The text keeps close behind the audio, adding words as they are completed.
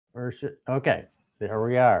Okay, there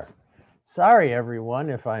we are. Sorry, everyone,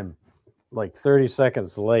 if I'm like 30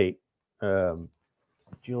 seconds late. Um,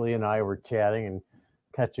 Julie and I were chatting and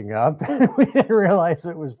catching up, and we didn't realize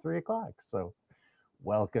it was 3 o'clock. So,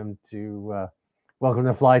 welcome to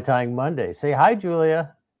Fly Tying Monday. Say hi,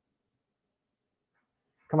 Julia.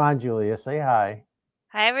 Come on, Julia. Say hi.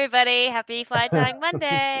 Hi, everybody. Happy Fly Tying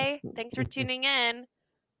Monday. Thanks for tuning in.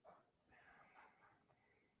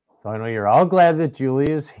 So I know you're all glad that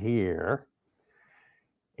Julie is here.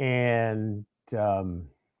 And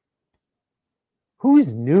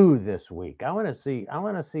who's new this week? I want to see. I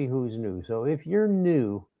want to see who's new. So if you're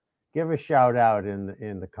new, give a shout out in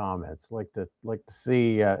the comments. Like to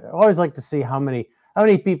see. Always like to see how many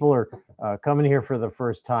people are coming here for the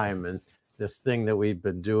first time, and this thing that we've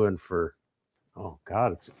been doing for, oh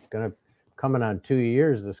God, it's gonna coming on 2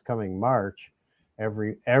 years this coming March.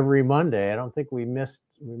 Every Monday. I don't think we missed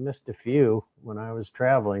a few when I was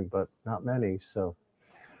traveling, but not many. So.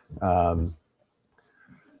 Um,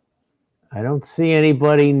 I don't see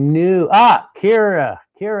anybody new. Kira.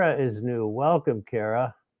 Kira is new. Welcome,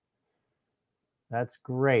 Kira. That's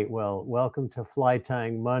great. Well, welcome to Fly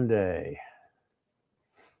Tying Monday.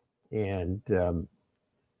 And we're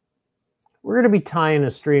going to be tying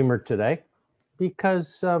a streamer today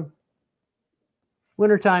because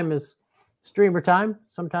wintertime is streamer time,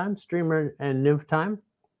 sometimes streamer and nymph time.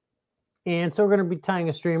 And so we're going to be tying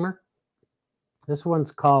a streamer. This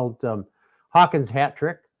one's called Hawkins Hat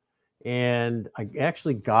Trick. And I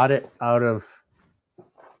actually got it out of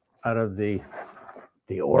the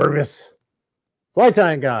Orvis Fly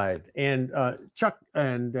Tying Guide, and Chuck,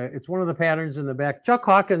 and it's one of the patterns in the back. Chuck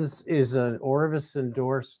Hawkins is an Orvis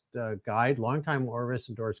endorsed guide, longtime Orvis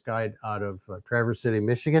endorsed guide out of Traverse City,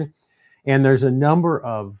 Michigan, and there's a number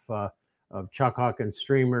of Chuck Hawkins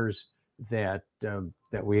streamers that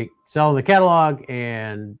we sell in the catalog,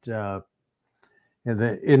 and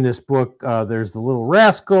in this book, there's the Little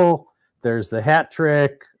Rascal. There's the Hat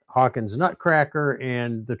Trick, Hawkins Nutcracker,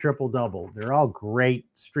 and the Triple Double. They're all great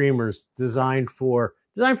streamers designed for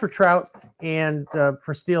trout and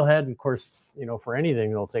for steelhead. And of course, for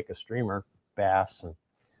anything, they'll take a streamer, bass and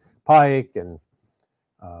pike and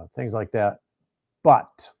things like that.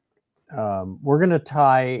 But we're going to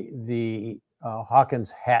tie the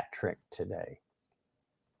Hawkins Hat Trick today.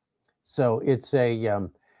 So it's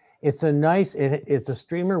a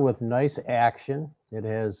streamer with nice action. It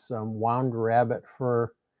has some wound rabbit fur,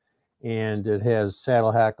 and it has saddle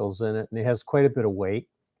hackles in it, and it has quite a bit of weight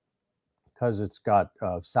because it's got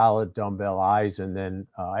solid dumbbell eyes, and then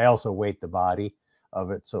I also weight the body of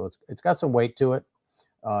it, so it's got some weight to it.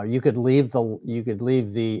 You could leave the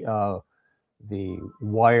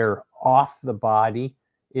wire off the body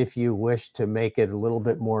if you wish to make it a little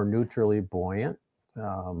bit more neutrally buoyant,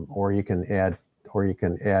 or you can add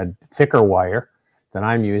thicker wire than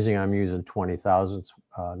I'm using. I'm using 20 thousandths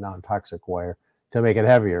non-toxic wire to make it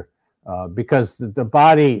heavier, because the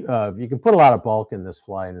body, you can put a lot of bulk in this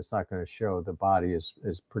fly and it's not going to show. The body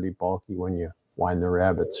is pretty bulky when you wind the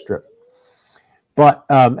rabbit strip. But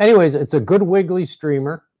anyways, it's a good wiggly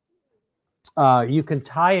streamer. You can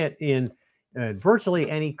tie it in virtually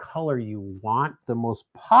any color you want. The most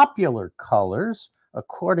popular colors,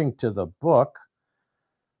 according to the book,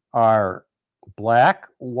 are black,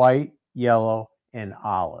 white, yellow, and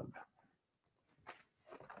olive.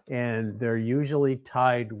 And they're usually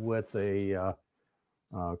tied with a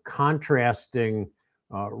contrasting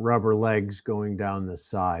rubber legs going down the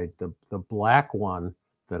side. The black one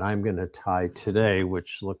that I'm going to tie today,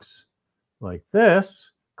 which looks like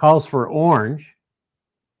this, calls for orange.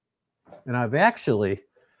 And I've actually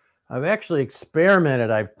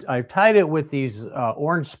experimented. I've tied it with these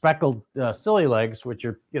orange speckled silly legs, which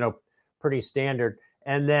are pretty standard.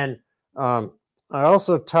 And then I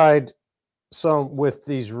also tied some with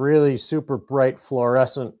these really super bright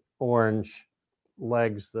fluorescent orange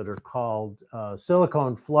legs that are called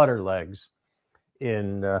silicone flutter legs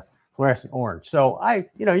in fluorescent orange. So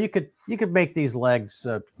you could make these legs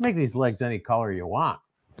any color you want,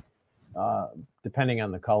 depending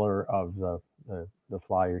on the color of the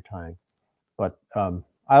fly you're tying. But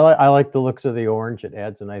I like the looks of the orange. It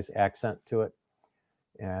adds a nice accent to it.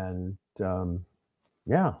 And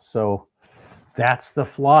yeah, so that's the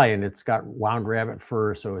fly, and it's got wound rabbit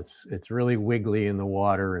fur, so it's really wiggly in the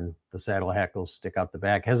water, and the saddle hackles stick out the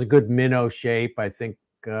back. It has a good minnow shape. I think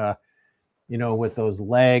with those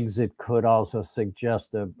legs, it could also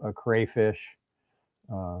suggest a crayfish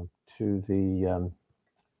to the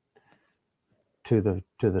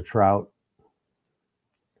trout.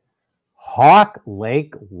 Hawk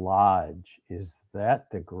Lake Lodge. Is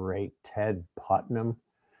that the great Ted Putnam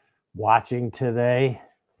watching today?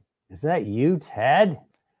 Is that you, Ted?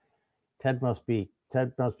 Ted must be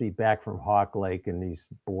back from Hawk Lake, and he's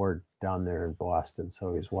bored down there in Boston,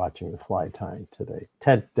 so he's watching the fly tying today.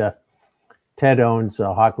 Ted owns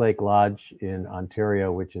Hawk Lake Lodge in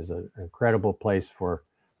Ontario, which is an incredible place for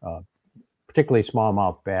particularly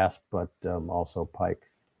smallmouth bass, but also pike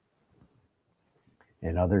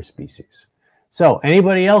and other species. So,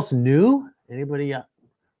 anybody else new? Anybody?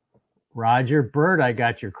 Roger Bird, I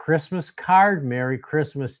got your Christmas card. Merry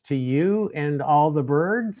Christmas to you and all the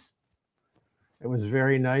birds. It was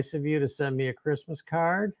very nice of you to send me a Christmas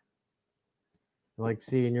card. I like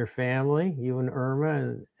seeing your family, you and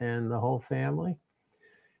Irma and the whole family.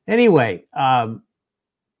 Anyway, I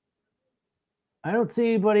don't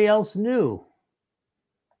see anybody else new.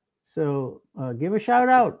 So give a shout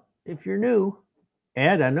out if you're new.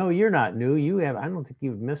 Ed, I know you're not new. I don't think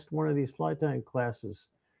you've missed one of these fly tying classes.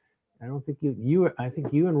 I don't think I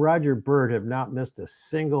think you and Roger Bird have not missed a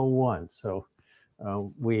single one. So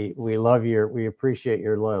we love we appreciate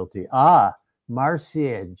your loyalty.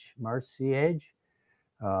 Marciege.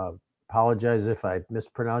 Apologize if I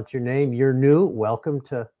mispronounce your name. You're new. Welcome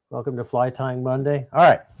to Fly Tying Monday. All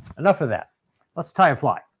right, enough of that. Let's tie a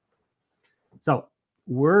fly. So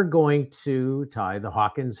we're going to tie the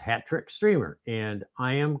Hawkins Hat Trick Streamer, and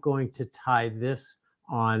I am going to tie this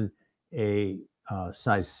on a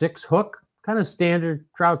size 6 hook, kind of standard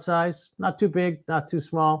trout size, not too big, not too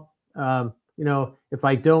small. If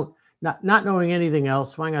I don't, not knowing anything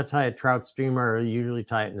else, if I'm going to tie a trout streamer, I usually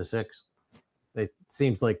tie it in a 6. It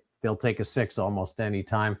seems like they'll take a 6 almost any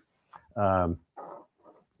time.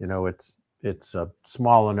 It's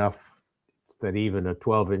small enough that even a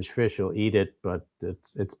 12-inch fish will eat it, but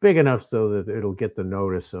it's big enough so that it'll get the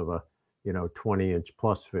notice of a 20-inch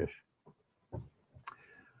plus fish.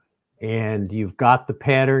 And you've got the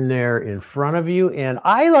pattern there in front of you. And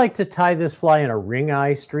I like to tie this fly in a ring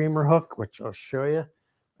eye streamer hook, which I'll show you.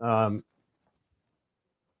 I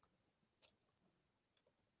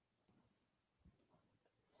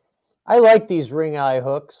like these ring eye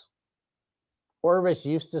hooks. Orvis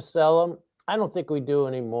used to sell them. I don't think we do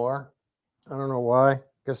anymore. I don't know why.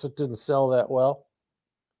 Guess it didn't sell that well.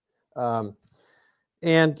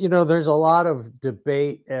 And, there's a lot of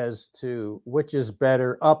debate as to which is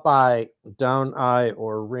better, up eye, down eye,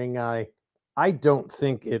 or ring eye. I don't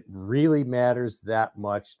think it really matters that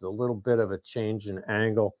much. The little bit of a change in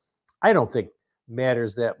angle, I don't think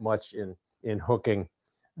matters that much in hooking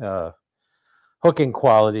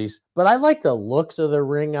qualities. But I like the looks of the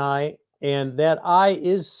ring eye, and that eye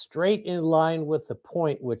is straight in line with the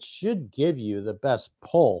point, which should give you the best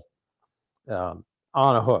pull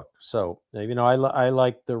on a hook. So, I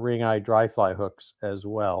like the ring eye dry fly hooks as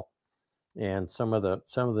well, and some of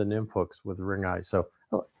the nymph hooks with ring eye. So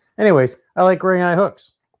anyways, I like ring eye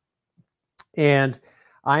hooks. And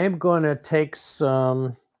I am going to take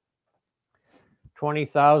some 20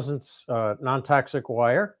 thousandths non-toxic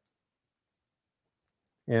wire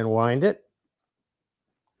and wind it.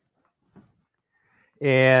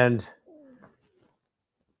 And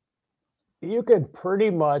you could pretty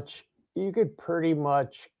much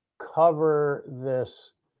cover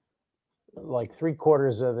this like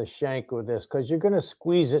 3/4 of the shank with this, because you're going to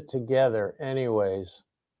squeeze it together anyways.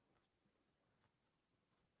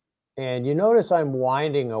 And you notice I'm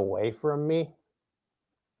winding away from me.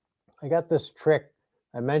 I got this trick.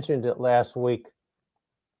 I mentioned it last week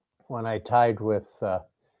when I tied with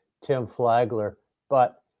Tim Flagler,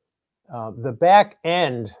 but the back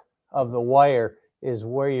end of the wire is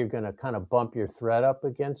where you're going to kind of bump your thread up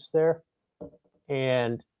against there.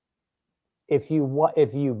 And if you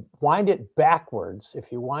wind it backwards,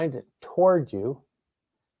 if you wind it toward you,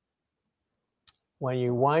 when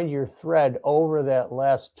you wind your thread over that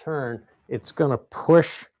last turn, it's going to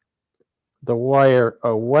push the wire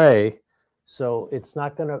away. So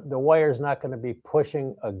the wire is not going to be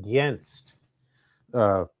pushing against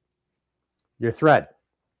your thread.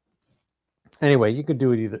 Anyway, you could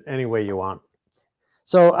do it any way you want.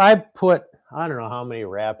 So I put, I don't know how many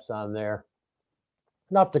wraps on there,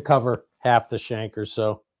 enough to cover half the shank or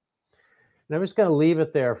so. And I'm just going to leave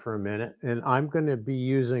it there for a minute, and I'm going to be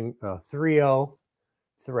using a 3/0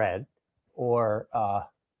 thread or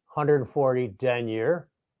 140 denier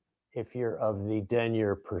if you're of the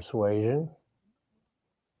denier persuasion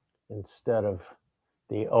instead of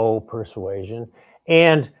the O persuasion.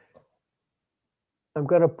 And I'm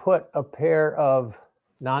going to put a pair of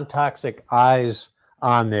non-toxic eyes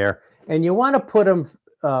on there, and you want to put them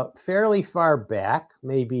fairly far back,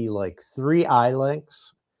 maybe like 3 eye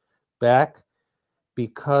lengths back,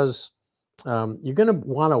 because you're going to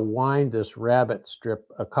want to wind this rabbit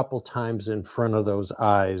strip a couple times in front of those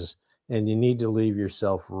eyes and you need to leave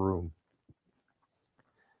yourself room.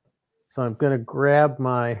 So I'm going to grab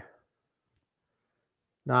my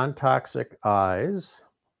non-toxic eyes.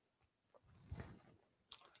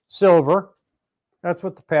 Silver, that's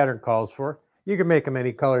what the pattern calls for. You can make them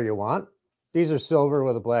any color you want. These are silver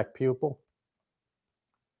with a black pupil.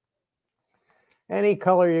 Any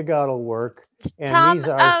color you got will work. And Tom, these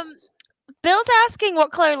are... Bill's asking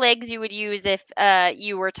what color legs you would use if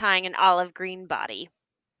you were tying an olive green body.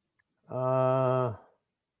 I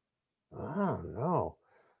don't know.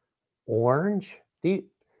 Orange. The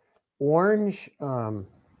orange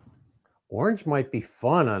might be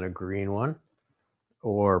fun on a green one,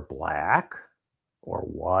 or black, or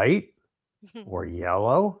white, or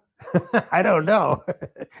yellow. I don't know.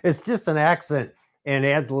 It's just an accent and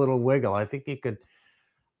adds a little wiggle. I think you could.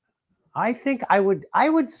 I think I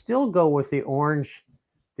would still go with the orange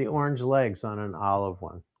legs on an olive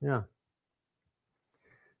one. Yeah.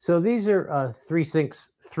 So these are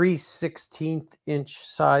 3/16 inch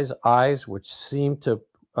size eyes, which seem to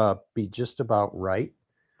be just about right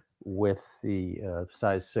with the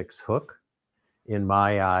size 6 hook in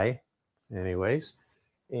my eye, anyways.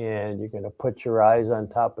 And you're going to put your eyes on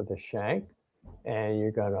top of the shank, and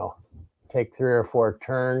you're going to take 3 or 4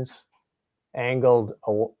 turns angled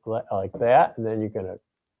like that, and then you're going to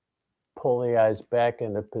pull the eyes back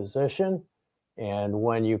into position. And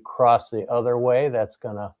when you cross the other way, that's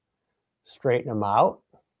going to straighten them out.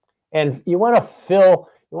 And you want to fill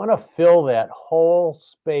that whole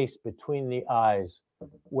space between the eyes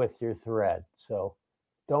with your thread. So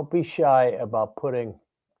don't be shy about putting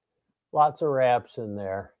lots of wraps in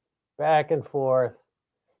there, back and forth.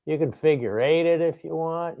 You can figure 8 it if you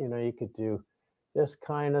want. You know, you could do this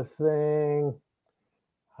kind of thing,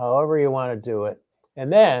 however you want to do it.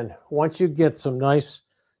 And then once you get some nice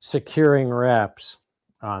securing wraps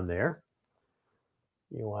on there,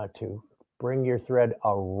 you want to bring your thread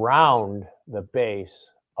around the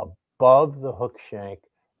base above the hook shank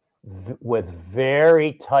with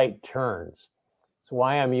very tight turns. That's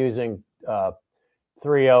why I'm using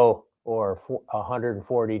 3/0 or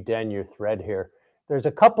 140 denier thread here. There's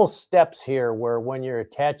a couple steps here where when you're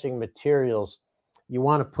attaching materials, you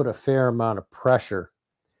want to put a fair amount of pressure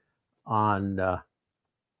on the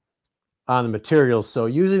materials. So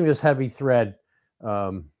using this heavy thread,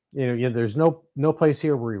 there's no place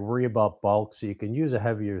here where you worry about bulk, so you can use a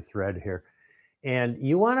heavier thread here. And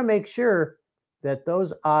you want to make sure that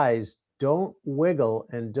those eyes don't wiggle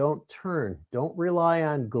and don't turn. Don't rely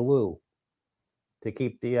on glue to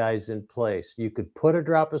keep the eyes in place. You could put a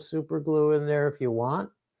drop of super glue in there if you want,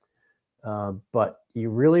 but you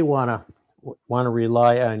really want to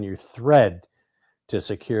rely on your thread to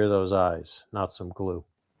secure those eyes, not some glue.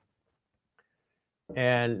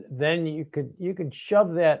 And then you could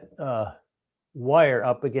shove that wire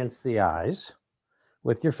up against the eyes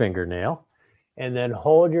with your fingernail, and then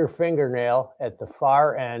hold your fingernail at the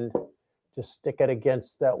far end, just stick it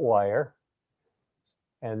against that wire,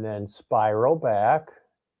 and then spiral back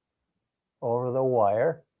over the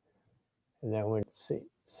wire. And then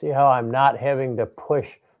see how I'm not having to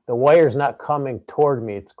push, the wire's not coming toward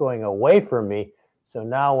me, it's going away from me. So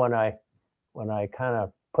now when I kind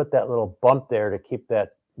of put that little bump there to keep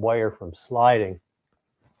that wire from sliding,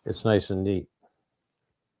 it's nice and neat.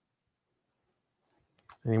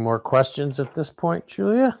 Any more questions at this point,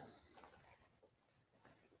 Julia?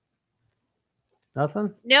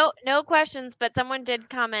 Nothing? No questions, but someone did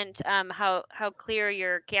comment how clear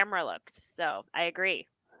your camera looks. So I agree.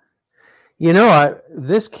 You know,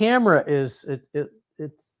 this camera is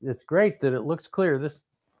it's great that it looks clear. This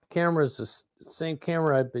camera is the same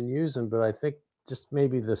camera I've been using, but I think just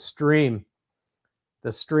maybe the stream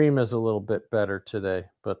is a little bit better today.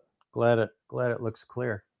 But glad it looks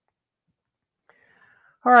clear.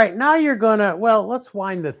 All right, now you're gonna, let's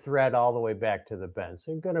wind the thread all the way back to the bend.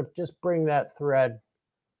 So you're gonna just bring that thread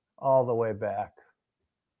all the way back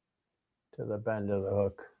to the bend of the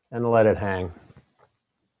hook and let it hang.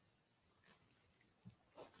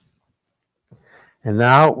 And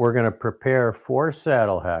now we're gonna prepare 4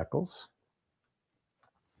 saddle hackles.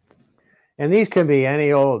 And these can be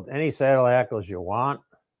any saddle hackles you want.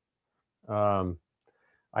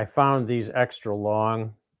 I found these extra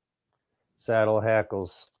long saddle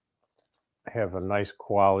hackles have a nice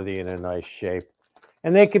quality and a nice shape,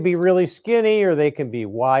 and they can be really skinny or they can be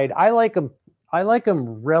wide. I like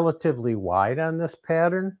them relatively wide on this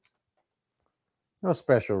pattern. No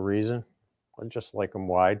special reason. I just like them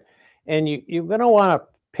wide. And you're going to want to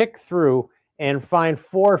pick through and find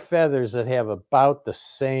 4 feathers that have about the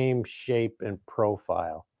same shape and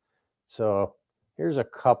profile. So here's a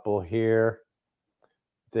couple here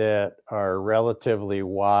that are relatively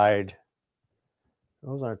wide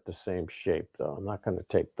Those aren't the same shape, though. I'm not going to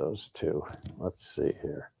take those two. Let's see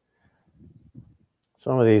here.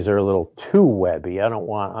 Some of these are a little too webby. I don't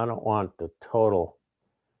want the total.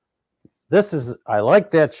 This is, I like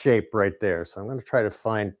that shape right there. So I'm going to try to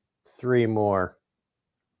find 3 more.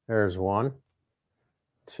 There's 1,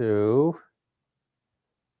 2.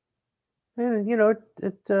 And you know,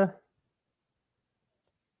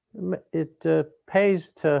 it pays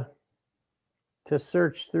to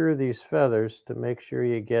search through these feathers to make sure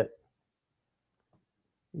you get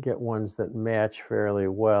ones that match fairly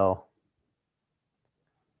well.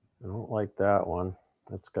 I don't like that one.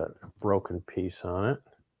 That's got a broken piece on it.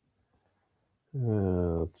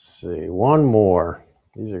 Let's see, 1 more.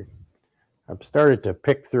 These are, I've started to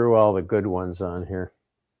pick through all the good ones on here.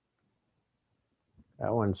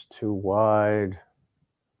 That one's too wide.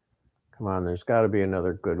 Come on, there's got to be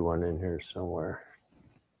another good one in here somewhere.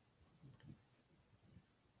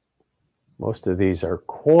 Most of these are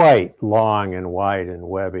quite long and wide and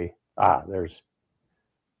webby. Ah, there's,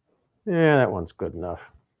 yeah, that one's good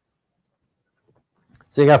enough.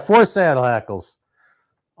 So you got 4 saddle hackles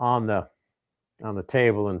on the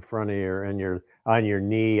table in front of you, and on your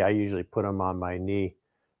knee. I usually put them on my knee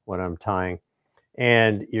when I'm tying.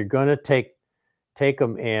 And you're going to take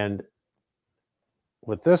them, and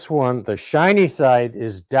with this one, the shiny side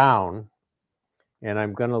is down, and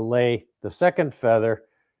I'm going to lay the second feather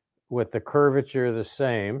with the curvature the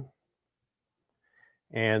same.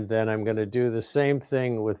 And then I'm going to do the same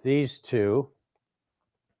thing with these 2,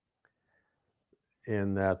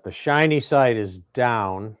 in that the shiny side is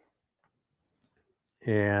down,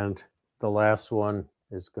 and the last one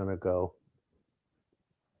is going to go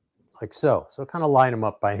like so. So kind of line them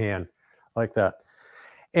up by hand like that.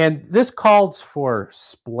 And this calls for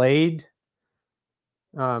splayed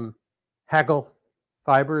hackle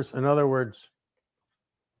fibers. In other words,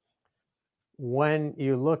 when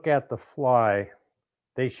you look at the fly,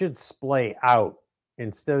 they should splay out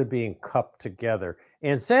instead of being cupped together.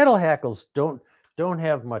 And saddle hackles don't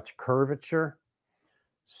have much curvature,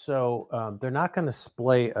 so they're not going to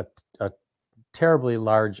splay a terribly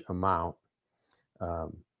large amount,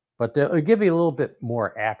 but they'll give you a little bit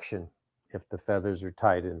more action if the feathers are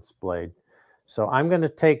tied and splayed. So I'm going to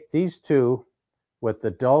take these 2 with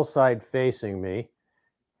the dull side facing me,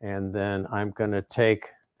 and then I'm going to take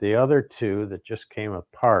the other 2 that just came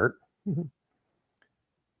apart,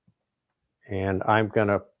 and I'm going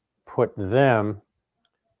to put them,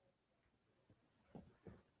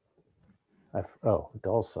 oh,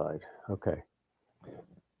 dull side, okay.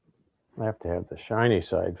 I have to have the shiny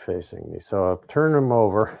side facing me, so I'll turn them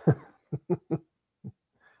over.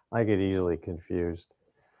 I get easily confused.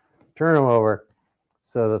 Turn them over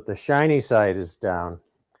so that the shiny side is down,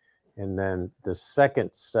 and then the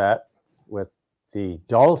second set with the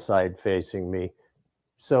dull side facing me.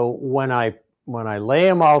 So when I lay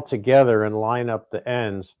them all together and line up the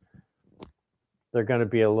ends, they're going to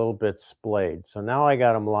be a little bit splayed. So now I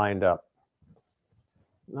got them lined up.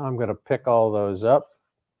 Now I'm going to pick all those up,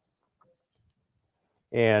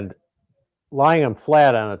 and lying them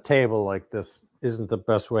flat on a table like this isn't the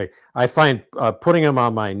best way. I find putting them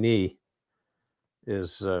on my knee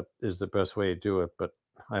is the best way to do it, but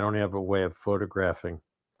I don't have a way of photographing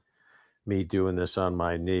me doing this on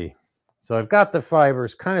my knee. So I've got the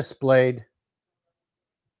fibers kind of splayed.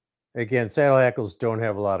 Again, saddle hackles don't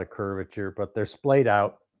have a lot of curvature, but they're splayed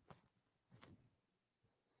out.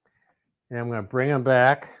 And I'm going to bring them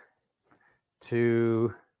back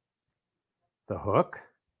to the hook,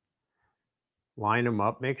 line them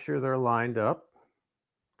up, make sure they're lined up.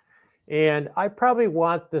 And I probably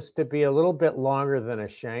want this to be a little bit longer than a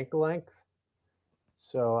shank length.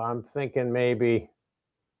 So I'm thinking maybe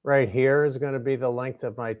right here is going to be the length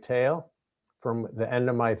of my tail from the end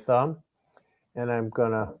of my thumb. And I'm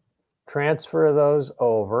going to transfer those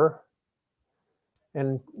over,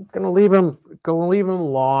 and I'm going to leave them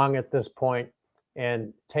long at this point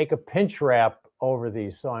and take a pinch wrap over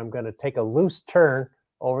these. So I'm going to take a loose turn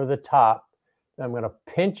over the top. I'm going to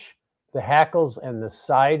pinch the hackles and the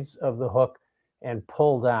sides of the hook and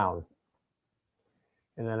pull down.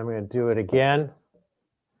 And then I'm going to do it again.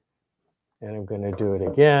 And I'm going to do it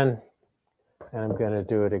again. And I'm going to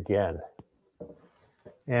do it again.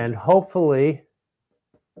 And hopefully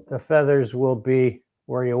the feathers will be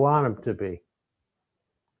where you want them to be.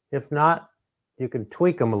 If not, you can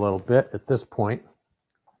tweak them a little bit at this point.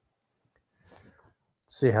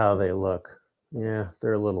 See how they look. Yeah,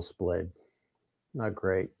 they're a little splayed. Not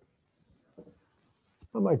great.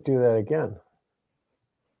 I might do that again.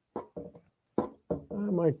 I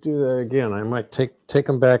might take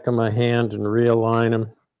them back in my hand and realign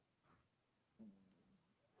them.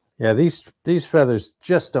 Yeah, these feathers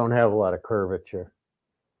just don't have a lot of curvature,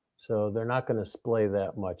 so they're not going to splay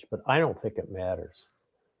that much, but I don't think it matters.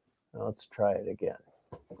 Now let's try it again.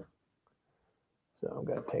 So I'm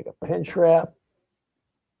going to take a pinch wrap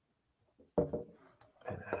and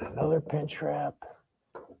then another pinch wrap.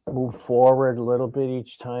 Move forward a little bit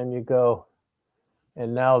each time you go.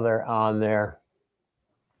 And now they're on there.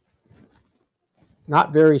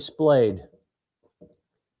 Not very splayed,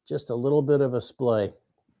 just a little bit of a splay.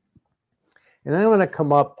 And then I'm going to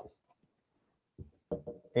come up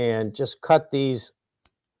and just cut these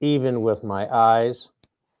even with my eyes,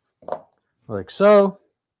 like so.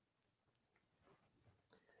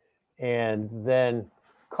 And then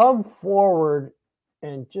come forward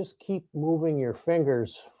and just keep moving your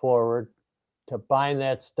fingers forward to bind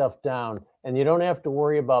that stuff down. And you don't have to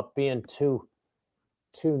worry about being too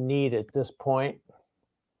neat at this point.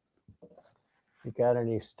 If you got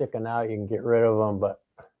any sticking out, you can get rid of them. But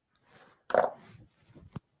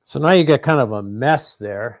so now you got kind of a mess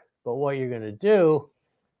there. But what you're going to do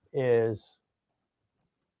is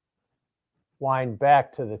wind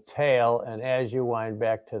back to the tail. And as you wind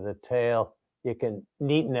back to the tail, you can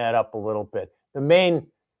neaten that up a little bit. The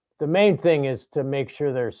main thing is to make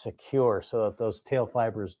sure they're secure so that those tail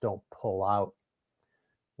fibers don't pull out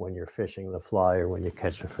when you're fishing the fly or when you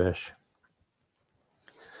catch a fish.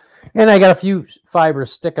 And I got a few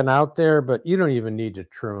fibers sticking out there, but you don't even need to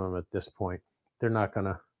trim them at this point. They're not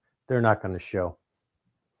gonna show.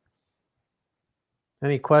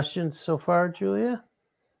 Any questions so far, Julia?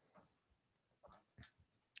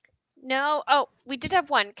 No. Oh, we did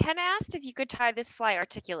have one. Ken asked if you could tie this fly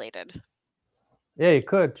articulated. Yeah, you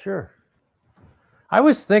could, sure. I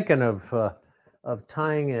was thinking of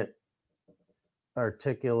tying it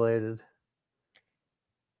articulated.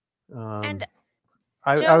 And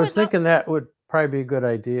I was thinking that would probably be a good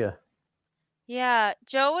idea. Yeah,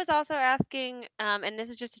 Joe was also asking, and this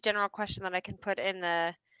is just a general question that I can put in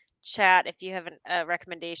the chat if you have a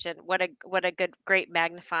recommendation. What a great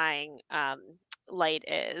magnifying light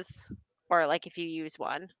is, or like if you use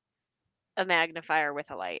one, a magnifier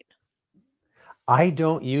with a light. I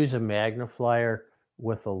don't use a magnifier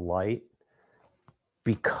with a light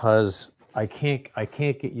because I can't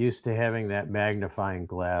get used to having that magnifying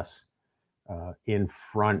glass in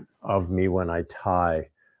front of me when I tie.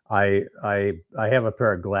 I have a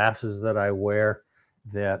pair of glasses that I wear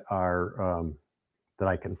that are that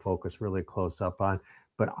I can focus really close up on,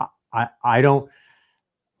 but I don't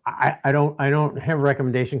have a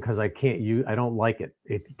recommendation because I don't like it.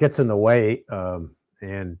 It gets in the way,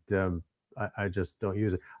 and I just don't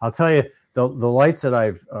use it. I'll tell you the lights that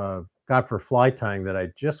I've got for fly tying that I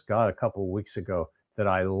just got a couple of weeks ago that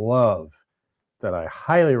I love, that I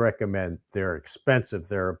highly recommend. They're expensive.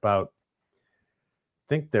 They're about, I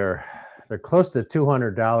think they're close to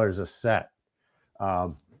 $200 a set,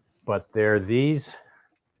 but they're these.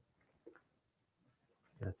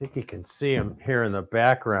 I think you can see them here in the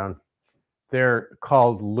background. They're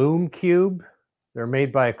called Lume Cube. They're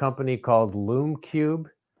made by a company called Lume Cube,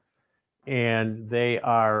 and they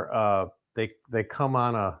are they come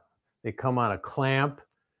on a clamp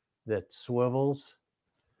that swivels,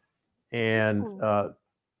 and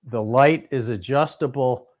the light is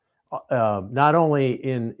adjustable not only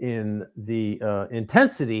in the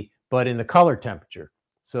intensity but in the color temperature,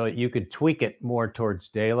 so you could tweak it more towards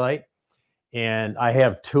daylight. And I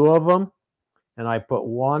have two of them, and I put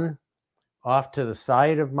one off to the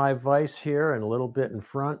side of my vise here and a little bit in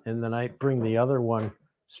front, and then I bring the other one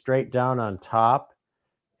straight down on top,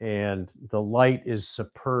 and the light is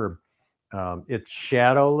superb. It's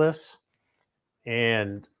shadowless,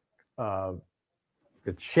 and they're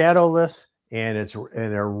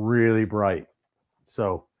really bright.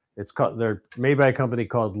 So they're made by a company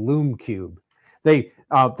called Lume Cube.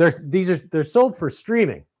 They're sold for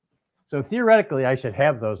streaming. So theoretically, I should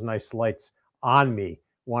have those nice lights on me,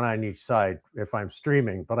 one on each side if I'm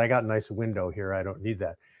streaming, but I got a nice window here. I don't need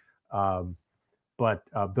that. But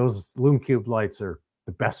those Lume Cube lights are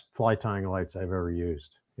the best fly tying lights I've ever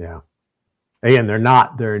used. Yeah. Again, they're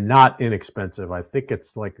not inexpensive. I think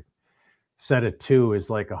it's like a set of two is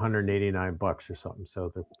like $189 or something.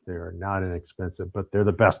 So they're not inexpensive, but they're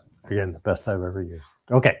the best. Again, the best I've ever used.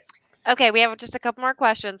 Okay. Okay, we have just a couple more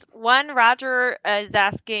questions. One, Roger is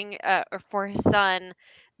asking for his son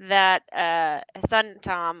that his son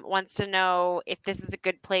Tom wants to know if this is a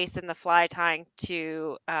good place in the fly tying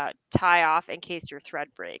to tie off in case your thread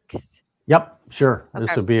breaks. Yep, sure. Okay.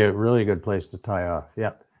 This would be a really good place to tie off.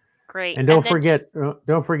 Yep. Great. And don't forget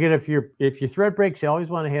if your thread breaks, you always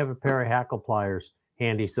want to have a pair of hackle pliers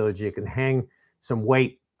handy so that you can hang some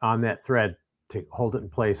weight on that thread to hold it in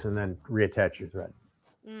place and then reattach your thread.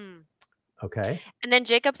 Mm. Okay. And then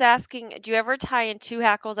Jacob's asking, do you ever tie in 2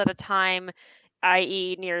 hackles at a time,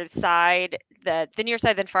 i.e. near the side, the near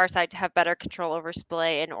side then far side to have better control over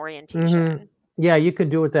splay and orientation? Yeah, you can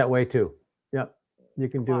do it that way too. Yep. You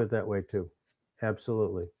can do Cool. it that way too.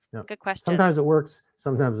 Absolutely. Yep. Good question. Sometimes it works,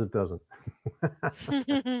 sometimes it doesn't.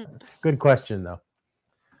 Good question, though.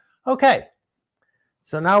 Okay.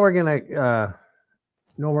 So now we're going to,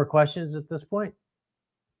 no more questions at this point?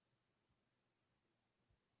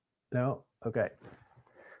 No? Okay.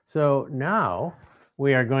 So now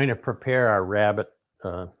we are going to prepare our rabbit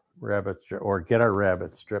strip, or get our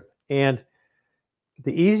rabbit strip. And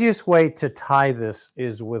the easiest way to tie this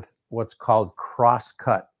is with what's called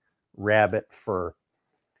cross-cut rabbit fur,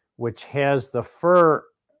 which has the fur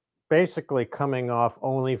basically coming off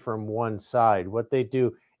only from one side. What they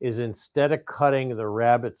do is, instead of cutting the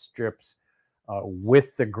rabbit strips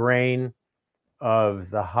with the grain of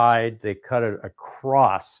the hide, they cut it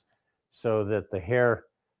across so that the hair,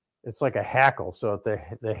 it's like a hackle, so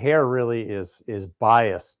that the hair really is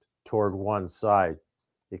biased toward one side.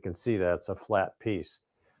 You can see that it's a flat piece.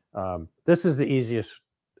 This is the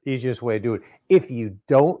easiest way to do it. If you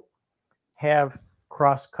don't have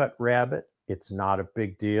cross-cut rabbit, it's not a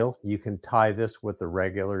big deal. You can tie this with a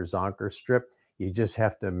regular zonker strip. You just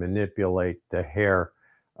have to manipulate the hair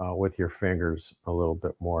with your fingers a little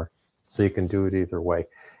bit more. So you can do it either way.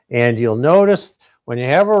 And you'll notice when you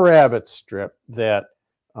have a rabbit strip that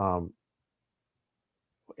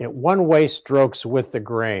it one-way strokes with the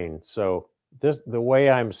grain. So the way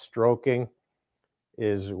I'm stroking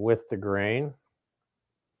is with the grain.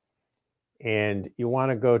 And you want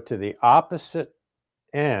to go to the opposite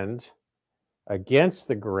end against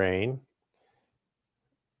the grain.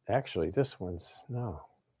 Actually, this one's, no.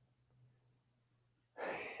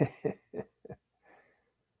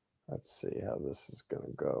 Let's see how this is going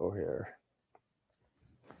to go here.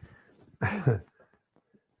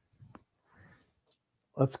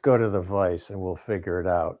 Let's go to the vise and we'll figure it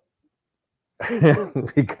out.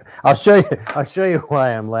 I'll show you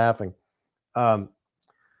why I'm laughing.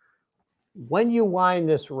 When you wind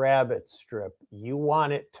this rabbit strip, you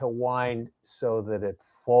want it to wind so that it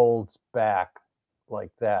folds back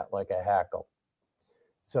like that, like a hackle.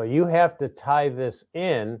 So you have to tie this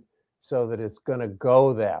in so that it's going to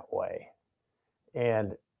go that way.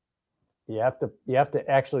 And you have to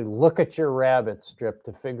actually look at your rabbit strip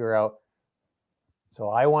to figure out. So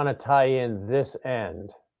I want to tie in this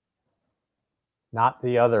end, not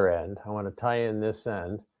the other end. I want to tie in this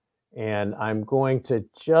end, and I'm going to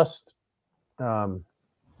just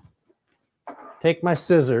take my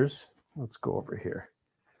scissors. Let's go over here.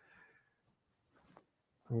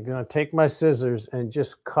 I'm going to take my scissors and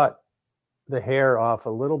just cut the hair off a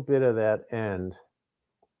little bit of that end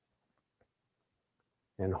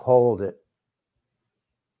and hold it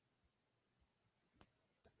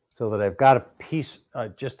so that I've got a piece,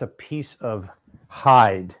 just a piece of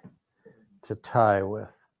hide to tie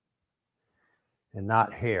with and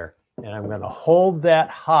not hair. And I'm going to hold that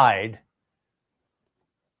hide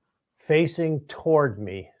facing toward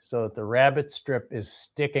me so that the rabbit strip is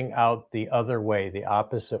sticking out the other way, the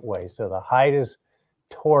opposite way. So the hide is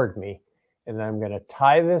toward me, and I'm going to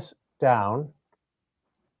tie this down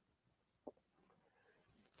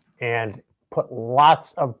and put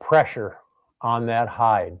lots of pressure on that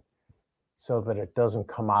hide so that it doesn't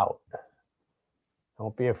come out.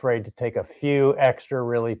 Don't be afraid to take a few extra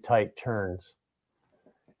really tight turns.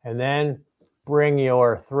 And then bring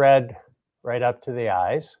your thread right up to the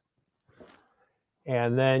eyes.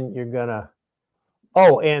 And then you're gonna,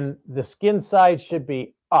 oh, and the skin side should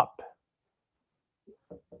be up.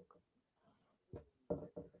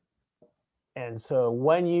 And so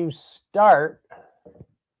when you start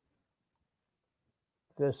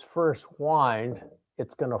this first wind,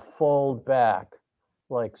 it's gonna fold back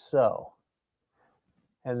like so.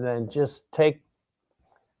 And then just take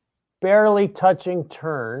barely touching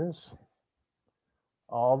turns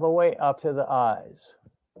all the way up to the eyes.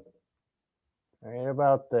 Right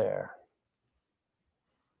about there.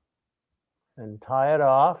 And tie it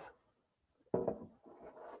off. My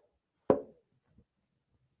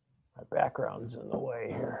background's in the way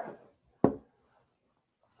here.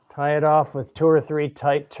 Tie it off with 2 or 3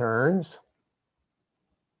 tight turns.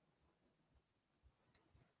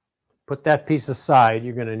 Put that piece aside.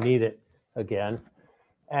 You're going to need it again.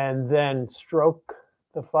 And then stroke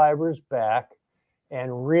the fibers back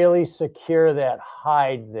and really secure that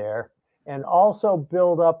hide there. And also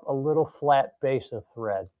build up a little flat base of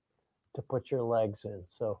thread to put your legs in.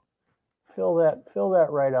 So fill that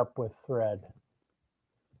right up with thread.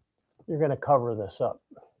 You're going to cover this up.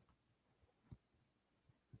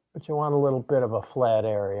 but you want a little bit of a flat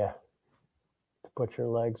area to put your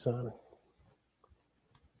legs on.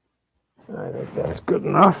 I think that's good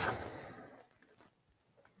enough.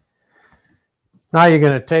 Now you're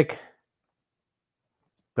going to take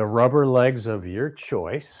the rubber legs of your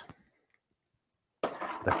choice,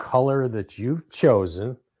 the color that you've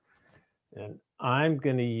chosen, and I'm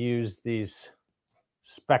going to use these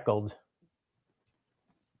speckled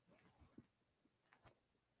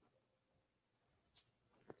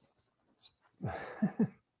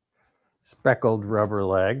rubber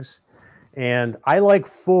legs, and I like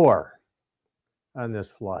 4 on this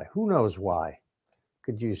fly. Who knows why?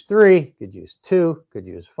 Could use 3, could use 2, could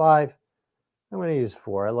use 5. I'm going to use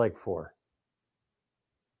 4. I like 4.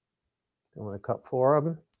 I'm going to cut 4 of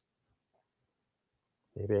them.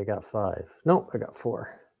 Maybe I got 5. Nope, I got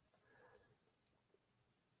 4.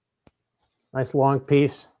 Nice long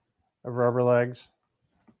piece of rubber legs.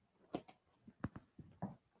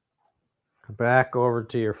 Come back over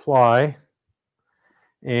to your fly.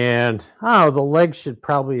 And the legs should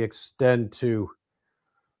probably extend to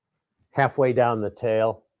halfway down the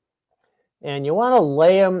tail. And you want to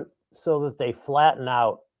lay them so that they flatten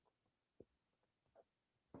out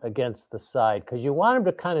against the side, because you want them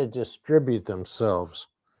to kind of distribute themselves.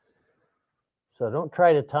 So don't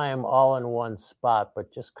try to tie them all in one spot,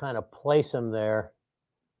 but just kind of place them there.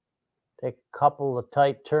 Take a couple of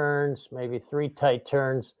tight turns, maybe 3 tight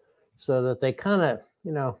turns, so that they kind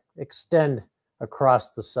of, extend across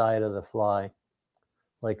the side of the fly,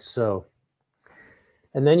 like so.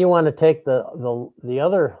 And then you want to take the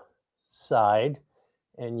other side,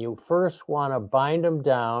 and you first want to bind them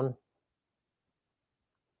down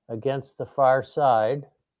against the far side.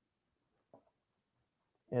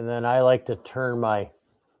 And then I like to turn my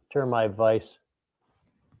vise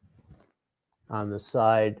on the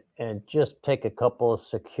side and just take a couple of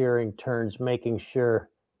securing turns, making sure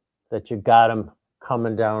that you got them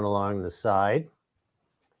coming down along the side.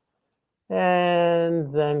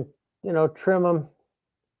 And then, trim them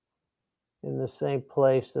in the same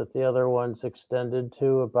place that the other one's extended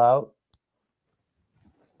to about.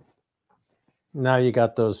 Now you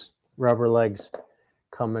got those rubber legs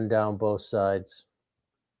coming down both sides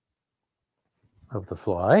of the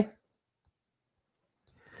fly.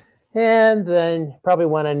 And then you probably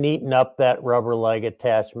want to neaten up that rubber leg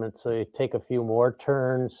attachment, so you take a few more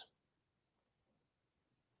turns.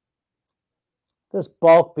 This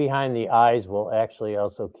bulk behind the eyes will actually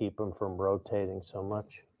also keep them from rotating so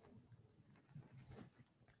much.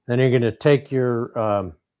 Then you're going to take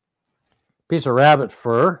your piece of rabbit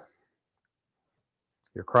fur,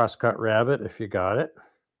 your cross-cut rabbit if you got it,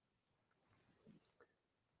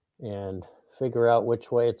 and figure out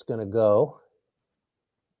which way it's going to go.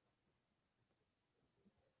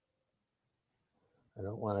 I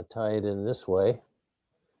don't want to tie it in this way.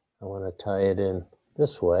 I want to tie it in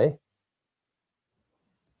this way.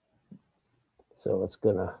 So it's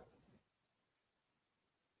going to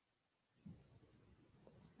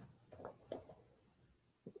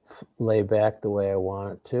lay back the way I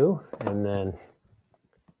want it to, and then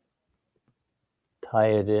tie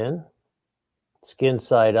it in, skin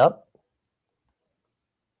side up.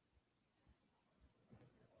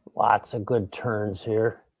 Lots of good turns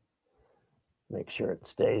here. Make sure it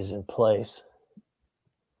stays in place.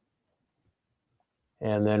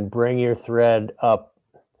 And then bring your thread up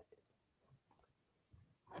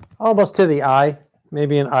almost to the eye,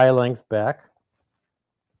 maybe an eye length back.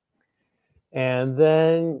 And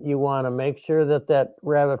then you want to make sure that that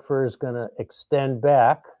rabbit fur is going to extend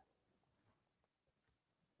back.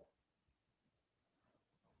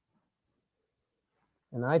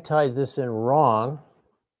 And I tied this in wrong,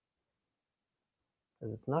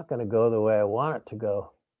 because it's not going to go the way I want it to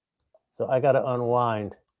go. So I got to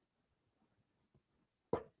unwind.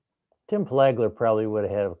 Tim Flagler probably would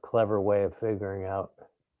have had a clever way of figuring out.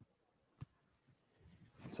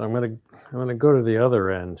 So I'm going to go to the other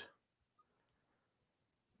end.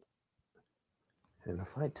 And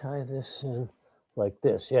if I tie this in like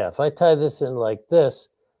this, yeah, if I tie this in like this,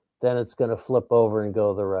 then it's going to flip over and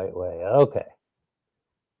go the right way. Okay.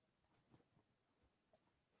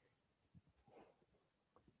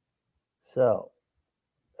 So,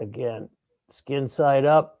 again, skin side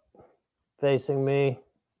up, facing me.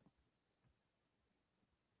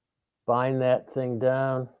 Bind that thing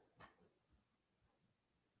down.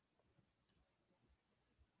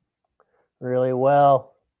 Really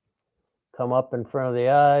well. Come up in front of the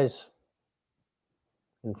eyes,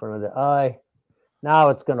 in front of the eye. Now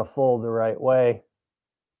it's going to fold the right way.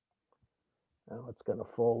 Now it's going to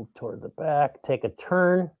fold toward the back. Take a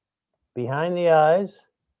turn behind the eyes,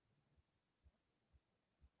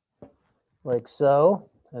 like so.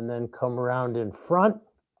 and then come around in front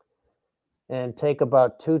and take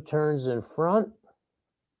about 2 turns in front.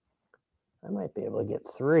 I might be able to get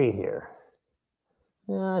 3 here.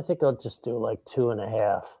 Yeah, I think I'll just do like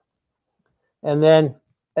 2.5. And then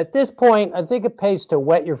at this point, I think it pays to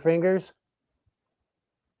wet your fingers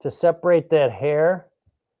to separate that hair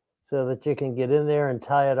so that you can get in there and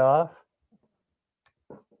tie it off.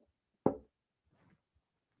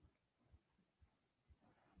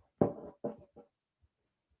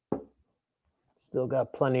 Still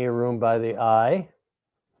got plenty of room by the eye.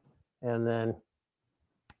 And then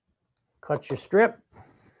cut your strip.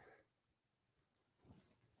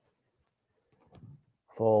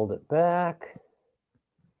 Fold it back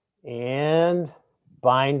and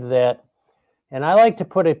bind that. And I like to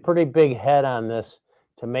put a pretty big head on this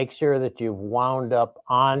to make sure that you've wound up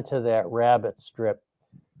onto that rabbit strip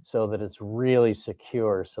so that it's really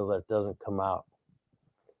secure so that it doesn't come out.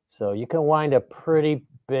 So you can wind a pretty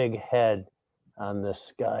big head on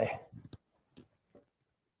this guy.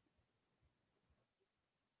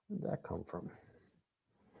 Where'd that come from?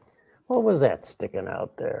 What was that sticking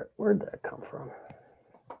out there? Where'd that come from?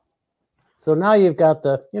 So now you've got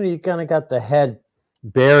the, you kind of got the head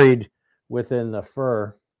buried within the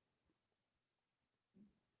fur.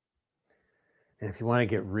 And if you want to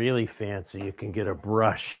get really fancy, you can get a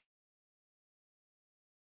brush.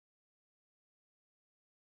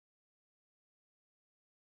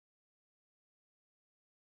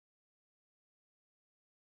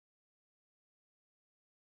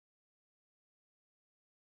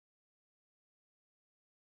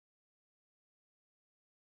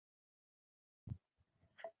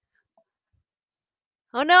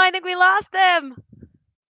 Oh no, I think we lost them.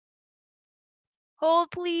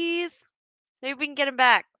 Hold, please. Maybe we can get him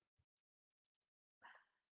back.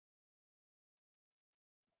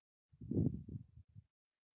 Does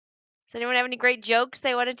anyone have any great jokes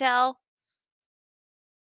they want to tell?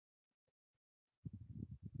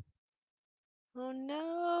 Oh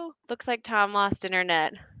no. Looks like Tom lost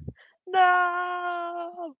internet.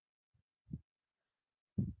 No.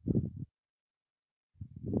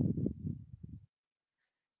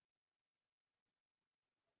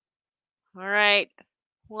 All right.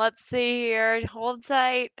 Let's see here. Hold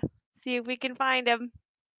tight. See if we can find him.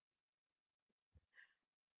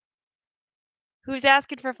 Who's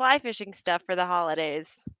asking for fly fishing stuff for the holidays?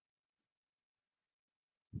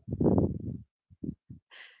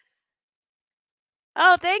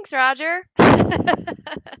 Oh, thanks, Roger.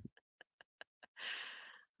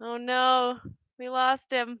 Oh no, we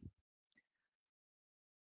lost him.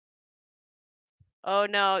 Oh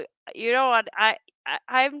no, you don't want,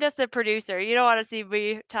 I'm just a producer. You don't want to see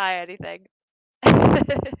me tie anything.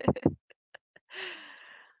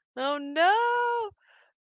 Oh no.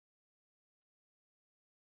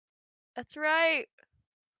 That's right.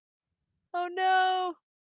 Oh no.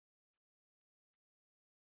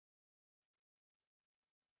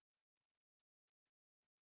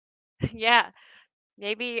 Yeah,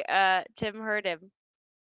 maybe Tim heard him.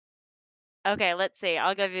 Okay, let's see.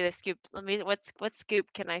 I'll give you the scoop. Let me, what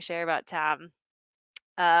scoop can I share about Tom?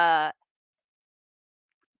 Uh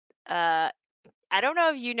I don't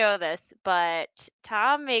know if you know this, but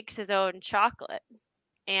Tom makes his own chocolate.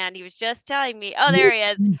 And he was just telling me, oh, there he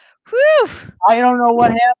is. Whew. I don't know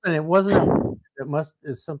what happened. It wasn't. It must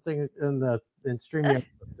is something in the StreamYard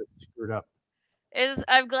that screwed up.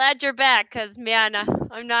 I'm glad you're back, because man,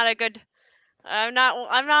 I'm not a good. I'm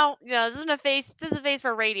not. You know, this isn't a face. This is a face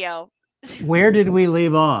for radio. Where did we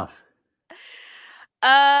leave off?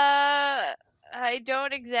 I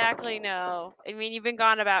don't exactly know. I mean, you've been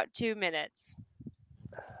gone about 2 minutes.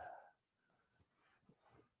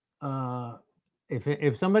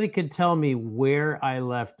 If somebody could tell me where I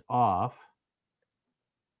left off,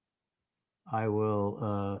 I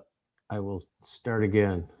will start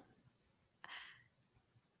again.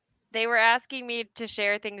 They were asking me to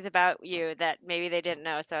share things about you that maybe they didn't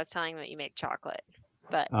know, so I was telling them that you make chocolate.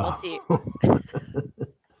 But we'll see.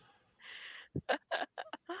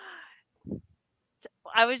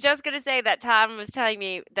 I was just going to say that Tom was telling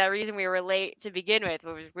me the reason we were late to begin with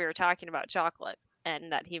was we were talking about chocolate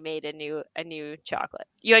and that he made a new chocolate.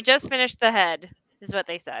 You had just finished the head, is what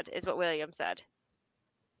they said, is what William said.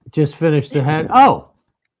 Just finished the head. Oh,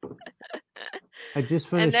 I just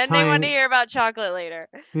finished. And then they want to hear about chocolate later.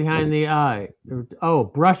 Behind the eye. Oh,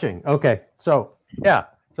 brushing. Okay, so yeah,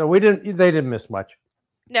 so they didn't miss much.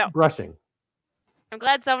 No, brushing. I'm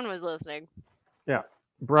glad someone was listening. Yeah,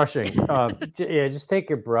 brushing. Yeah, just take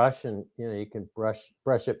your brush and you can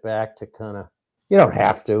brush it back to kind of. You don't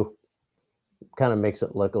have to. Kind of makes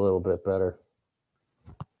it look a little bit better.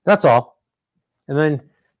 That's all. And then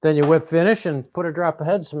Then you whip finish and put a drop of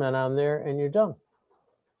head cement on there, and you're done.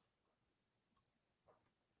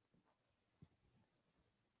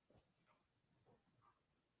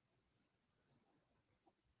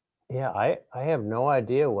 Yeah, I have no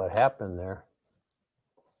idea what happened there.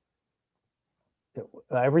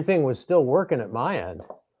 Everything was still working at my end.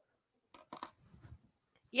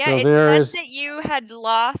 Yeah, so it there said that you had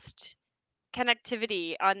lost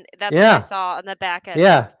connectivity on. That's Yeah. what I saw on the back end.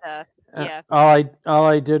 Yeah. Yeah. All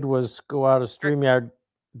I did was go out of StreamYard,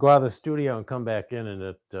 go out of the studio, and come back in, and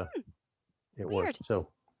it Weird. worked. So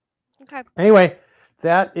Okay. anyway,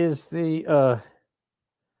 that is the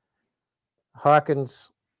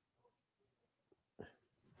Hawkins.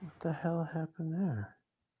 What the hell happened there?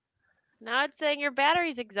 Now it's saying your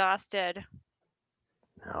battery's exhausted.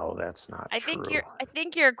 No, that's not true. I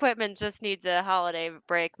think your equipment just needs a holiday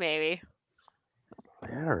break, maybe.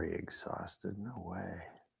 Battery exhausted? No way.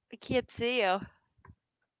 I can't see you.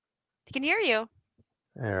 I can hear you.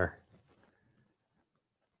 There.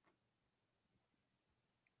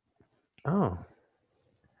 Oh.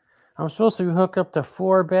 I'm supposed to hook up to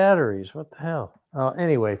 4 batteries. What the hell? Oh,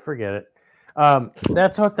 anyway, forget it.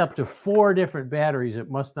 That's hooked up to 4 different batteries.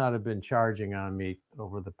 It must not have been charging on me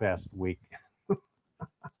over the past week.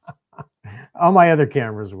 All my other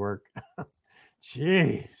cameras work.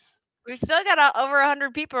 Jeez. We've still got over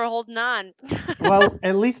 100 people holding on. Well,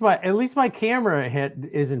 at least my camera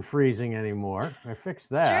isn't freezing anymore. I fixed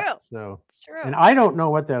that. It's true. So it's true. And I don't know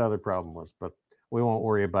what that other problem was, but we won't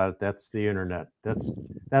worry about it. That's the internet.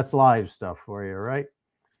 That's live stuff for you, right?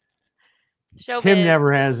 Showbiz. Tim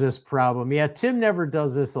never has this problem. Yeah, Tim never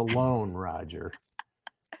does this alone, Roger.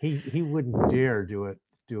 He wouldn't dare do it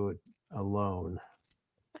alone.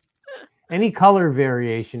 Any color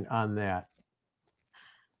variation on that?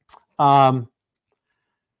 Well,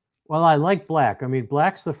 I like black. I mean,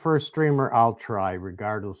 black's the first streamer I'll try,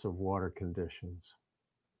 regardless of water conditions.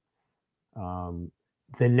 The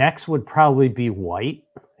next would probably be white.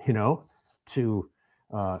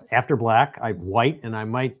 After black, white, and I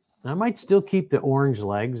might still keep the orange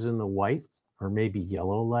legs in the white, or maybe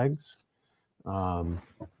yellow legs. And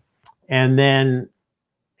then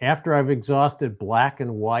after I've exhausted black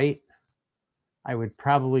and white, I would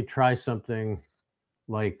probably try something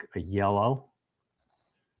like a yellow.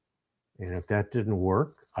 And if that didn't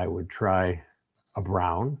work, I would try a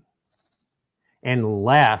brown. And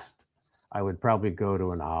last, I would probably go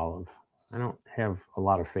to an olive. I don't have a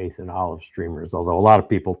lot of faith in olive streamers, although a lot of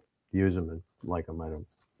people use them and like them. I don't.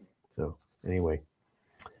 So anyway.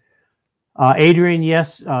 Adrian,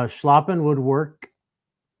 yes, schlappen would work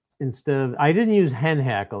instead of, I didn't use hen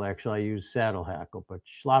hackle, actually. I used saddle hackle, but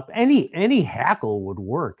any hackle would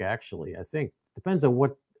work, actually. I think depends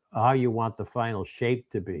on how you want the final shape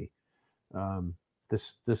to be.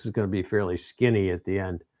 This is going to be fairly skinny at the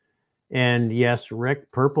end. And yes,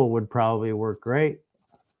 Rick, purple would probably work great.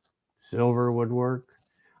 Silver would work.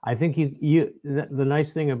 I think the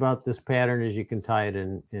nice thing about this pattern is you can tie it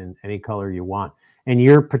in any color you want. And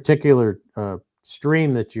your particular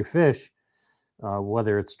stream that you fish,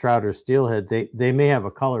 whether it's trout or steelhead, they may have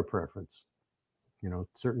a color preference.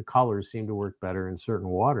 Certain colors seem to work better in certain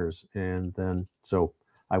waters. And then, so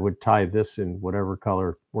I would tie this in whatever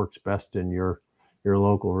color works best in your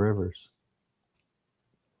local rivers.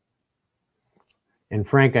 And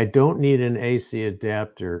Frank, I don't need an AC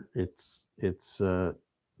adapter.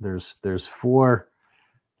 There's 4.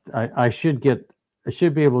 I should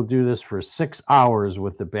be able to do this for 6 hours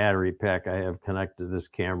with the battery pack I have connected to this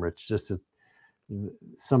camera. It's just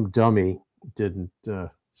some dummy didn't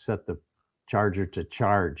set the charger to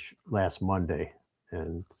charge last Monday,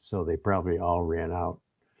 and so they probably all ran out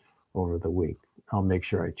over the week. I'll make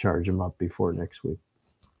sure I charge them up before next week.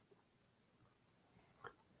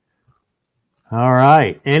 All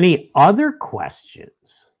right. Any other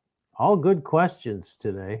questions? All good questions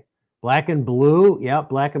today. Black and blue. Yeah,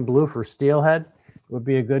 black and blue for steelhead would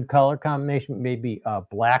be a good color combination. Maybe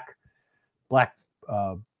black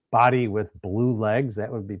body with blue legs. That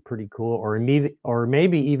would be pretty cool. Or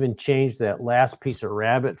maybe even change that last piece of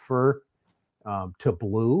rabbit fur to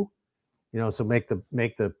blue. So make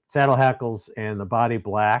the saddle hackles and the body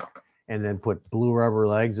black, and then put blue rubber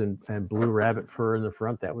legs and blue rabbit fur in the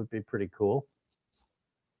front. That would be pretty cool.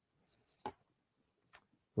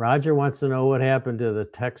 Roger wants to know what happened to the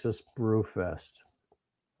Texas Brew Fest.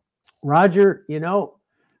 Roger,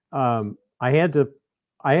 I had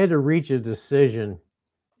to reach a decision,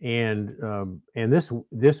 and this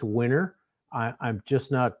winter, I'm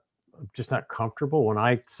just not comfortable. When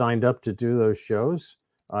I signed up to do those shows,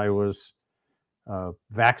 I was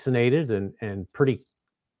vaccinated and pretty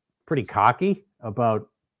cocky about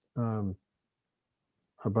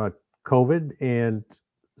COVID, and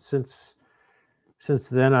since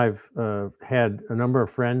then I've had a number of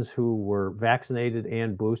friends who were vaccinated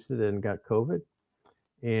and boosted and got COVID,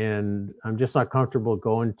 and I'm just not comfortable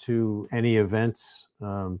going to any events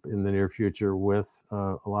in the near future with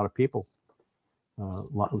a lot of people,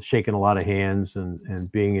 shaking a lot of hands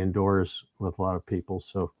and being indoors with a lot of people.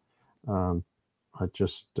 So I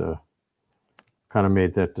just kind of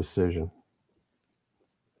made that decision,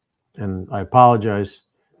 and I apologize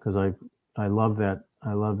because I love that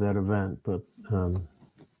event, but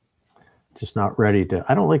just not ready to.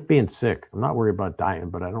 I don't like being sick. I'm not worried about dying,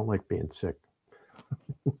 but I don't like being sick.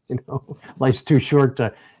 You know, life's too short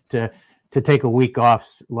to take a week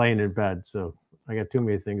off laying in bed. So I got too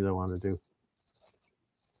many things I want to do.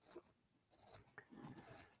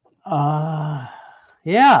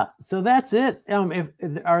 Yeah, so that's it. If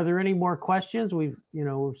are there any more questions? We've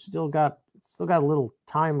still got a little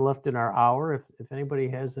time left in our hour. If anybody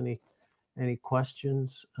has any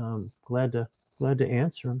questions, glad to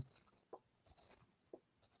answer them.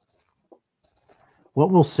 What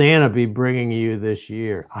will Santa be bringing you this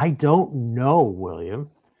year? I don't know, William.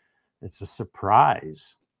 It's a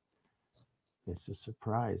surprise. It's a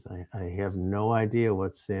surprise. I have no idea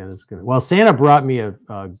what Santa's gonna. Well, Santa brought me a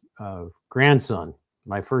grandson,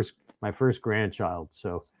 my first grandchild.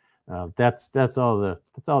 So that's all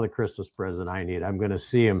the Christmas present I need. I'm gonna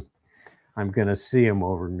see him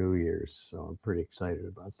over New Year's. So I'm pretty excited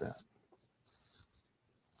about that.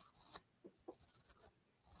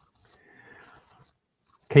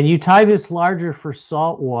 Can you tie this larger for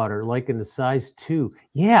saltwater, like in the size 2?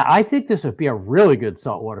 Yeah, I think this would be a really good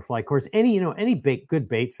saltwater fly. Of course, any good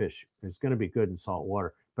bait fish is going to be good in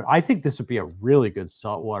saltwater, but I think this would be a really good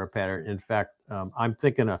saltwater pattern. In fact, I'm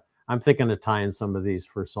thinking of tying some of these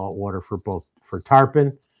for saltwater for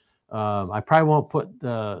tarpon. I probably won't put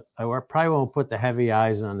the heavy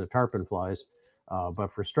eyes on the tarpon flies, but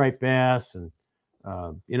for striped bass and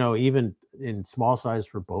even in small size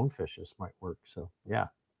for bonefish, this might work. So yeah.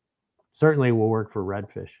 Certainly will work for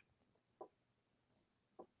redfish.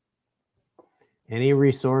 Any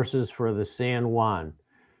resources for the San Juan?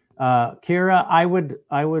 Kira, I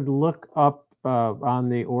would look up on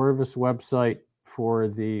the Orvis website for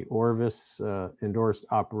the Orvis endorsed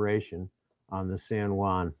operation on the San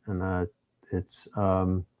Juan, and it's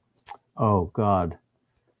oh God.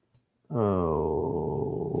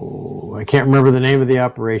 Oh, I can't remember the name of the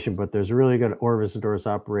operation, but there's a really good Orvis endorsed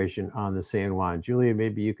operation on the San Juan. Julia,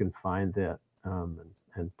 maybe you can find that and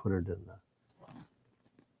put it in the.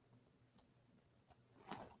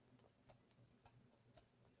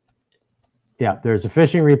 Yeah, there's a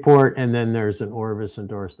fishing report, and then there's an Orvis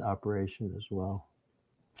endorsed operation as well.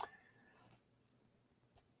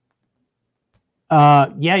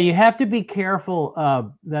 Yeah, you have to be careful.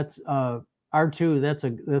 That's R2, that's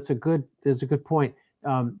a good point.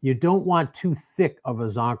 You don't want too thick of a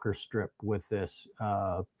zonker strip with this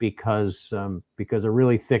because a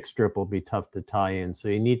really thick strip will be tough to tie in. So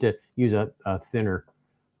you need to use a thinner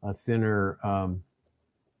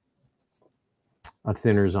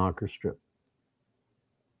zonker strip.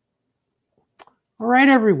 All right,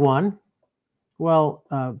 everyone. Well,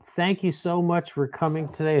 thank you so much for coming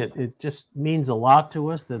today. It just means a lot to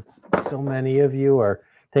us that so many of you are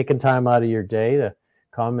taking time out of your day to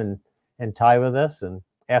come and tie with us and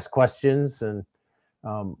ask questions and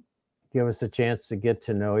give us a chance to get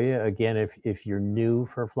to know you. Again, if you're new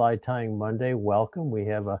for Fly Tying Monday, welcome. We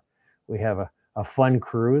have a fun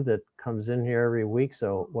crew that comes in here every week,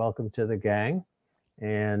 so welcome to the gang.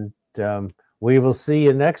 And we will see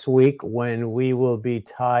you next week when we will be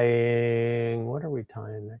tying. What are we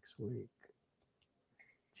tying next week,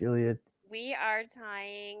 Julia? We are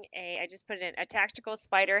tying I just put it in, a tactical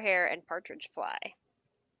spider hair and partridge fly.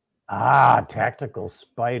 Ah, tactical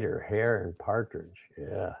spider hair and partridge.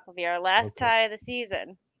 Yeah. Will be our last tie of the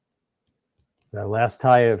season. The last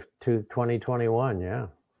tie of 2021. Yeah.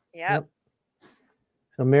 Yep.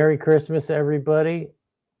 So Merry Christmas, everybody.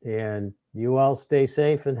 And you all stay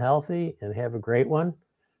safe and healthy and have a great one.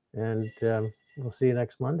 And we'll see you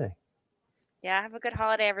next Monday. Yeah. Have a good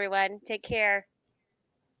holiday, everyone. Take care.